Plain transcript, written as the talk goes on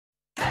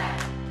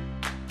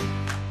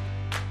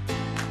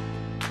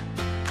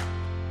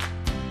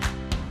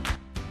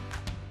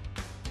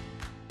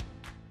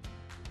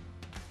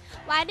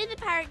Why did the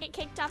pirate get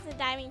kicked off the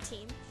diving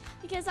team?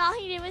 Because all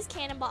he did was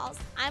cannonballs.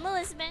 I'm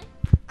Elizabeth.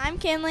 I'm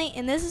Kinley,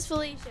 and this is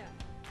Felicia.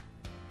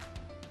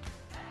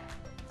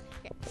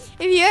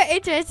 If you are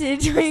interested in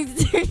joining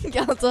the student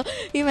council,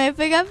 you may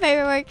pick up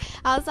paperwork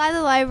outside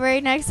the library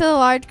next to the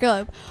large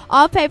globe.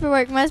 All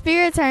paperwork must be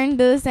returned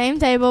to the same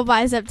table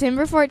by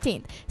September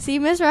 14th. See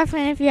Ms.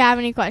 Ruffin if you have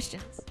any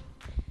questions.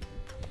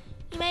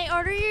 You may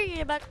order your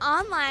yearbook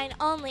online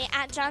only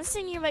at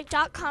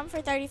johnstonyearbook.com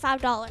for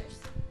 $35.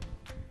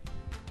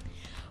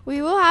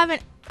 We will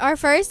have our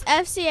first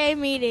FCA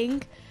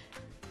meeting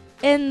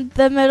in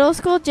the middle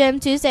school gym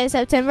Tuesday,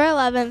 September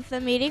 11th.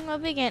 The meeting will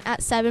begin at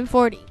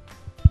 7:40.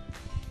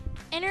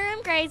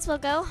 Interim grades will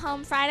go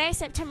home Friday,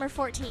 September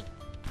 14th.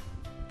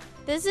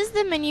 This is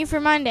the menu for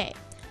Monday.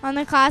 On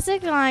the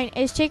classic line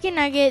is chicken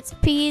nuggets,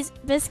 peas,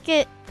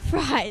 biscuit,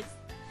 fries.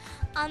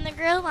 On the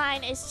grill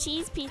line is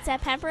cheese pizza,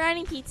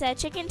 pepperoni pizza,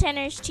 chicken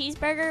tenders,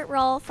 cheeseburger,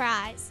 roll,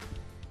 fries.